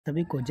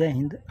सभी को जय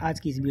हिंद। आज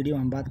की इस वीडियो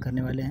में हम बात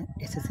करने वाले हैं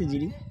एसएससी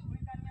जीडी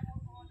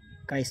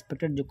का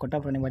एक्सपेक्टेड जो कट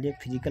ऑफ रहने वाली है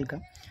फिजिकल का,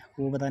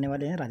 वो बताने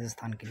वाले हैं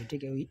राजस्थान के लिए।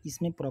 ठीक है,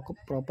 इसमें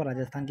प्रॉपर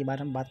राजस्थान के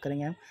बारे में बात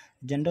करेंगे हम,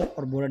 जनरल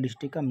और बॉर्डर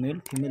डिस्ट्रिक्ट का, मेल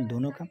फीमेल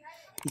दोनों का।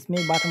 इसमें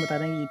एक बात हम बता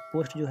रहे हैं कि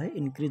पोस्ट जो है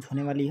इंक्रीज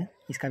होने वाली है,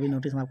 इसका भी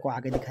नोटिस हम आपको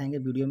आगे दिखाएंगे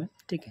वीडियो में।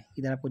 ठीक है,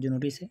 इधर आपको जो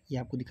नोटिस है ये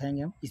आपको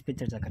दिखाएंगे, हम इस पर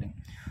चर्चा करेंगे।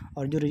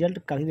 और जो रिजल्ट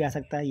कभी भी आ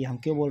सकता है, ये हम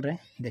क्यों बोल रहे हैं,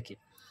 देखिए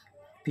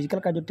फिजिकल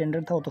का जो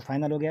टेंडर था वो तो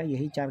फाइनल हो गया।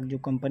 यही चार जो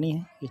कंपनी है,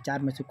 ये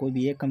चार में से कोई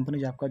भी एक कंपनी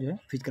जो आपका जो है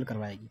फिजिकल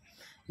करवाएगी।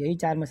 यही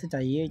चार में से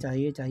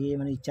चाहिए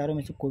मैंने चारों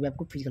में से कोई भी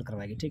आपको फिजिकल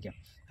करवाएगी। ठीक है,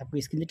 आपको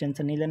इसके लिए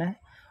टेंशन नहीं लेना है।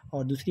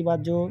 और दूसरी बात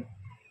जो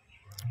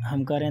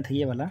हम कह रहे थे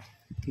ये वाला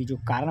कि जो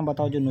कारण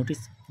बताओ जो नोटिस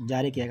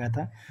जारी किया गया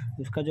था,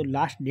 उसका जो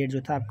लास्ट डेट जो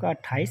था आपका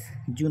 28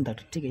 जून तक।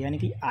 ठीक है, यानी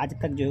कि आज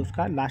तक जो है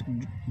उसका लास्ट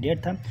डेट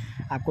था।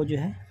 आपको जो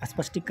है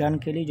स्पष्टीकरण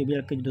के लिए जो भी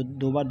लड़के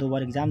दो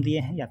बार एग्ज़ाम दिए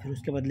हैं या फिर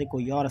उसके बदले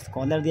कोई और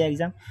स्कॉलर दिया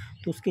एग्ज़ाम,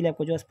 तो उसके लिए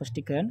आपको जो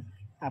स्पष्टीकरण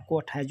आपको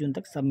 28 जून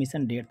तक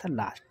सबमिशन डेट था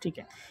लास्ट। ठीक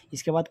है,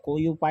 इसके बाद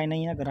कोई उपाय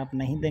नहीं है। अगर आप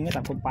नहीं देंगे तो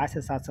आपको 5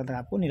 से 7 साल तक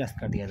आपको निरस्त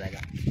कर दिया जाएगा।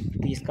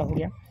 तो इसका हो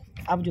गया।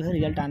 अब जो है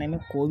रिजल्ट आने में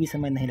कोई भी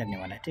समय नहीं लगने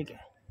वाला है। ठीक है,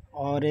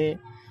 और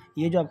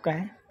ये जो आपका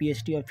है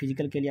पीएचटी और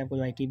फिजिकल के लिए आपको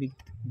जो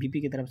आईटीबीपी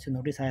की तरफ से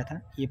नोटिस आया था,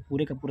 ये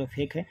पूरे का पूरा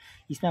फेक है।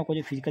 इसमें आपको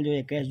जो फिजिकल जो है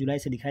 21 जुलाई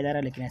से दिखाया जा रहा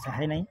है, लेकिन ऐसा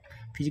है नहीं।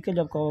 फिजिकल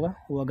जो आपका होगा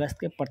वो अगस्त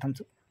के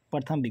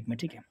प्रथम वीक में।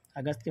 ठीक है,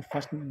 अगस्त के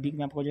फर्स्ट वीक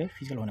में आपको जो है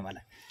फिजिकल होने वाला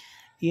है।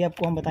 ये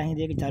आपको हम बता ही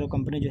दिए कि चारों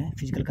कंपनी जो है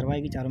फिजिकल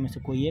करवाएगी, चारों में से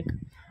कोई एक।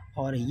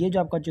 और ये जो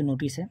आपका जो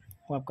नोटिस है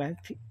वो आपका है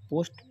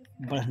पोस्ट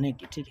बढ़ने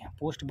की। ठीक है,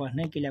 पोस्ट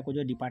बढ़ने के लिए आपको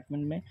जो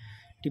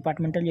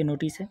डिपार्टमेंटल ये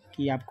नोटिस है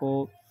कि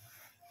आपको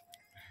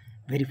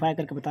वेरीफाई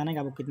करके बताना है कि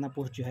आपको कितना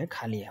पोस्ट जो है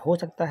खाली है। हो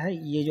सकता है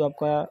ये जो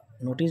आपका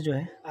नोटिस जो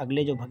है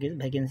अगले जो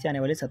वैकेंसी आने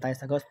वाली है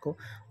 27 अगस्त को,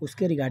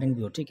 उसके रिगार्डिंग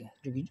भी हो। ठीक है,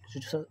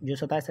 जो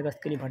 27 अगस्त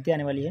के लिए भर्ती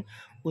आने वाली है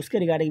उसके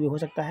रिगार्डिंग भी हो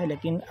सकता है,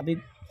 लेकिन अभी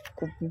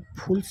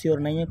फुल श्योर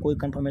नहीं है, कोई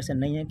कंफर्मेशन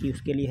नहीं है कि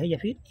उसके लिए है या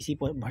फिर इसी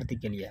भर्ती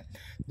के लिए है।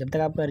 जब तक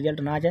आपका रिजल्ट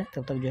ना आ जाए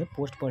तब तक जो है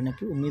पोस्ट पढ़ने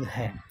की उम्मीद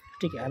है।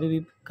 ठीक है, अभी भी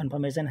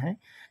कंफर्मेशन है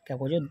कि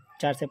आपको जो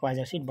 4 से 5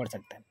 हज़ार सीट बढ़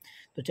सकता है।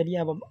 तो चलिए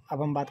अब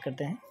हम बात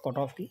करते हैं कट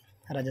ऑफ की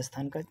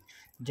राजस्थान का,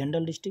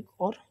 जनरल डिस्ट्रिक्ट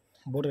और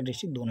बॉर्डर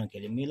डिस्ट्रिक्ट दोनों के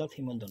लिए, मेल और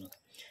फीमेल दोनों का।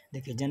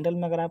 देखिए जनरल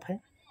में अगर आप है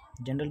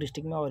जनरल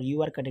डिस्ट्रिक्ट में और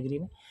यूआर कैटेगरी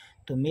में,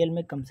 तो मेल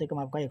में कम से कम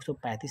आपका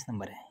 135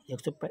 नंबर है,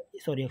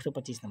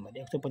 125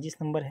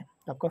 नंबर है,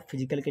 तो आपका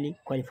फिजिकल के लिए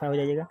क्वालिफाई हो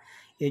जाइएगा।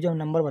 ये जो हम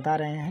नंबर बता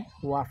रहे हैं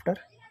वो आफ्टर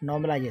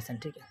नॉर्मलाइजेशन।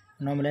 ठीक है,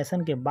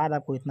 नॉर्मलाइजेशन के बाद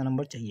आपको इतना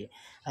नंबर चाहिए।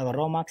 अगर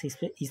रॉ मार्क्स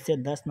इससे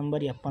 10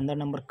 नंबर या 15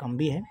 नंबर कम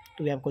भी है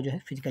तो ये आपको जो है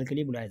फिजिकल के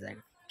लिए बुलाया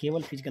जाएगा।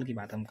 केवल फिजिकल की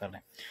बात हम कर रहे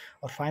हैं।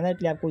 और फाइनल के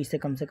लिए आपको इससे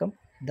कम से कम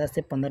 10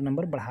 से 15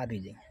 नंबर बढ़ा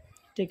दीजिए।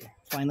 ठीक है,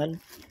 फाइनल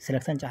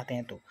सिलेक्शन चाहते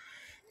हैं तो।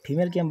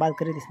 फीमेल की हम बात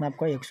करें तो इसमें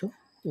आपको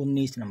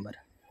 119 नंबर,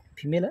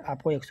 फीमेल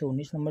आपको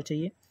 119 नंबर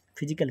चाहिए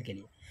फिजिकल के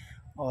लिए।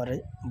 और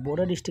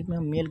बॉर्डर डिस्ट्रिक्ट में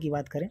हम मेल की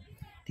बात करें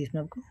तो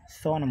इसमें आपको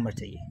 100 नंबर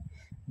चाहिए।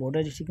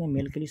 बॉर्डर डिस्ट्रिक्ट में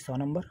मेल के लिए 100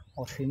 नंबर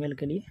और फीमेल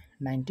के लिए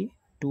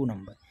 92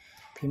 नंबर,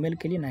 फीमेल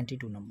के लिए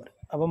 92 नंबर।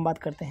 अब हम बात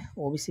करते हैं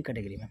ओबीसी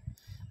कैटेगरी में।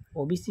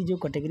 ओबीसी जो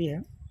कैटेगरी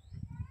है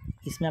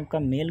इसमें आपका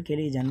मेल के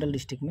लिए जनरल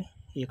डिस्ट्रिक्ट में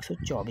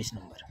 124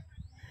 नंबर,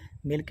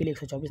 मेल के लिए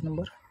 124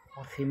 नंबर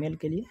और फीमेल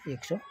के लिए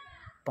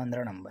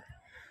 115 नंबर।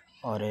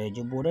 और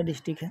जो बॉर्डर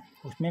डिस्ट्रिक्ट है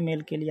उसमें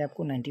मेल के लिए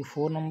आपको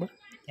 94 नंबर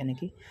यानी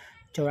कि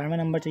 94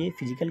 नंबर चाहिए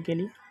फिजिकल के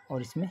लिए,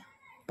 और इसमें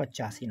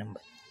 85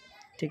 नंबर।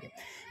 ठीक है,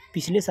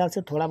 पिछले साल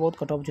से थोड़ा बहुत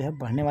कट ऑफ जो है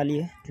बढ़ने वाली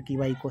है, क्योंकि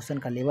भाई क्वेश्चन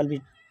का लेवल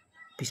भी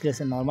पिछले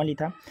से नॉर्मल ही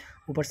था,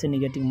 ऊपर से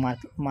निगेटिव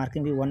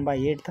मार्किंग भी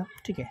 1/8 था।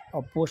 ठीक है,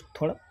 और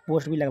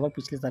पोस्ट भी लगभग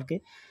पिछले साल के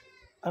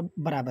अब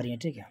बराबर ही है।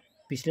 ठीक है,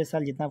 पिछले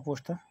साल जितना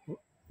पोस्ट था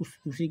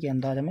उसी के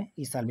अंदाजा में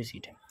इस साल भी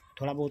सीट है,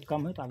 थोड़ा बहुत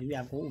कम है तो अभी भी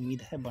आपको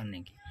उम्मीद है बढ़ने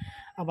की।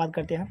 अब बात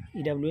करते हैं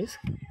ईडब्ल्यूएस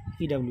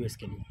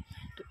के लिए।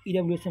 तो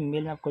ईडब्ल्यूएस में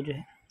मेल में आपको जो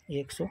है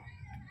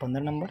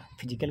 115 नंबर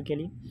फिजिकल के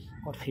लिए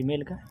और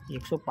फीमेल का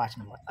 105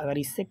 नंबर। अगर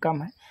इससे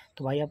कम है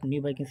तो भाई आप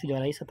न्यू वैकेंसी जो आ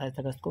रही है 27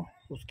 अगस्त को,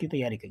 उसकी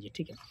तैयारी करिए।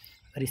 ठीक है,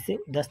 अगर इससे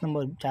 10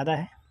 नंबर ज़्यादा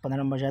है, 15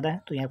 नंबर ज़्यादा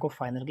है, तो यहाँ को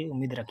फाइनल की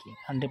उम्मीद रखिए,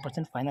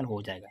 100% फाइनल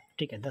हो जाएगा।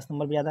 ठीक है, 10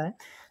 नंबर भी ज़्यादा है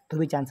तो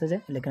भी चांसेस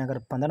है, लेकिन अगर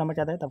 15 नंबर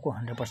ज़्यादा है तो आपको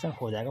 100%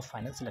 हो जाएगा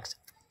फाइनल सिलेक्शन।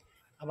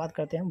 अब बात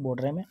करते हैं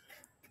बॉर्डर में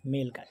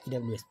मेल का,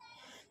 ईडब्ल्यूएस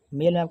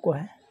मेल में आपको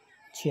है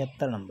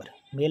 76 नंबर।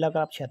 मेल अगर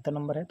आप 76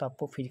 नंबर है तो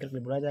आपको फिजिकल के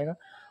लिए बुलाया जाएगा,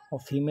 और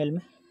फीमेल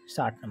में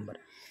 60 नंबर,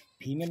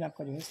 फीमेल में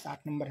आपका जो है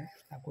 60 नंबर है,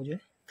 आपको जो है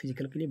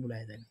फिजिकल के लिए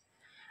बुलाया जाएगा।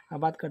 अब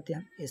बात करते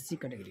हैं एससी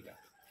कैटेगरी का।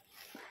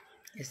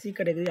 एससी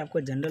कैटेगरी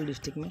आपको जनरल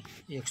डिस्ट्रिक्ट में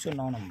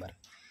 109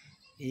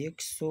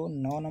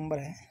 नंबर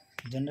है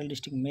जनरल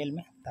डिस्ट्रिक्ट मेल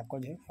में, तो आपको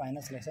जो है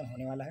फाइनल सिलेक्शन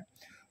होने वाला है।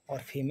 और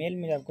फीमेल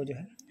में आपको जो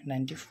है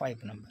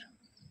 95 नंबर,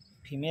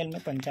 फीमेल में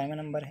 95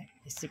 नंबर है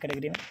एससी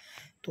कैटेगरी में,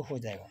 तो हो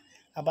जाएगा।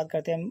 अब बात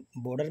करते हैं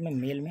बॉर्डर में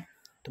मेल में।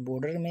 तो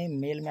बॉर्डर में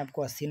मेल में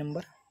आपको 80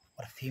 नंबर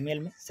और फीमेल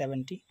में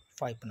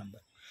 75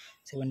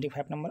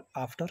 नंबर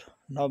आफ्टर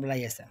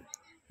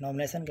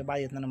नॉर्मलाइजेशन के बाद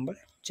इतना नंबर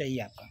चाहिए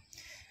आपका।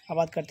 अब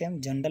बात करते हैं हम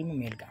जनरल में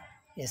मेल का,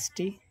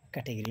 एसटी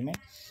कैटेगरी में।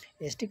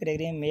 एसटी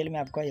कैटेगरी में मेल में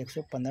आपका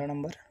 115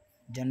 नंबर,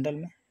 जनरल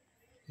में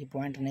ये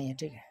पॉइंट नहीं है।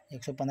 ठीक है,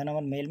 115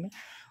 नंबर मेल में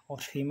और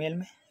फीमेल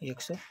में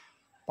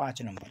 105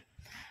 5 नंबर।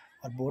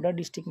 और बॉर्डर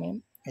डिस्ट्रिक्ट में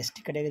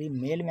ST कैटेगरी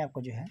मेल में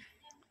आपको जो है,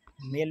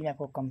 मेल में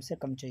आपको कम से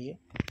कम चाहिए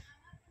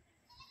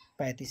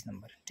 35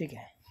 नंबर, ठीक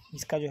है।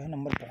 इसका जो है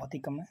नंबर बहुत ही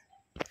कम है।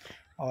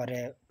 और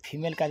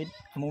फीमेल का भी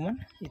अमूमन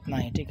इतना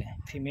ही, ठीक है,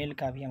 फीमेल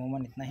का भी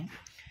अमूमन इतना ही,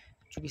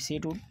 क्योंकि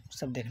सीट वूट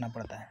सब देखना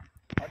पड़ता है।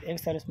 और एक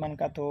सर्विसमैन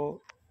का तो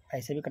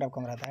ऐसे भी कट ऑफ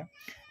कम रहता है।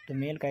 तो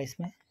मेल का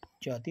इसमें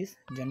 34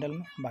 जनरल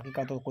में, बाकी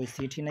का तो कोई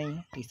सीट ही नहीं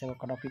है, तो इस तरह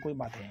कट ऑफ की कोई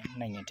बात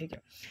नहीं है, ठीक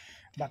है।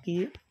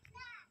 बाकी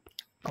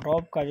कट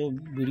ऑफ का जो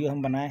वीडियो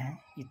हम बनाए हैं,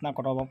 इतना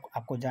कट ऑफ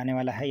आपको जाने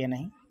वाला है या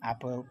नहीं, आप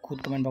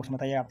खुद कमेंट बॉक्स में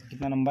बताइए आप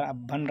कितना नंबर आप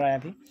बन रहा है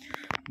अभी।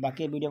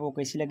 बाकी वीडियो आपको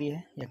कैसी लगी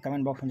है या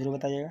कमेंट बॉक्स में जरूर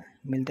बताइएगा।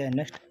 मिलते हैं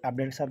नेक्स्ट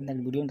अपडेट के साथ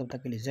नेक्स्ट वीडियो में, तब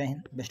तक के लिए जय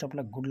Hind, best of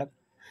luck, good luck.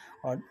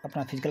 और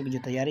अपना फिजिकल की जो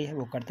तैयारी है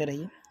वो करते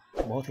रहिए।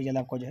 बहुत ही ज़्यादा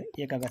आपको जो है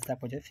 1 अगस्त से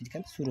आपको जो है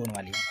फिजिकल शुरू होने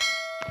वाली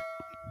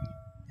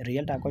है।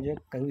 रिजल्ट आपको जो है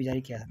कभी भी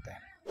जारी किया सकता है।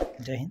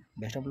 जय Hind,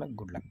 best of luck,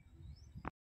 good luck.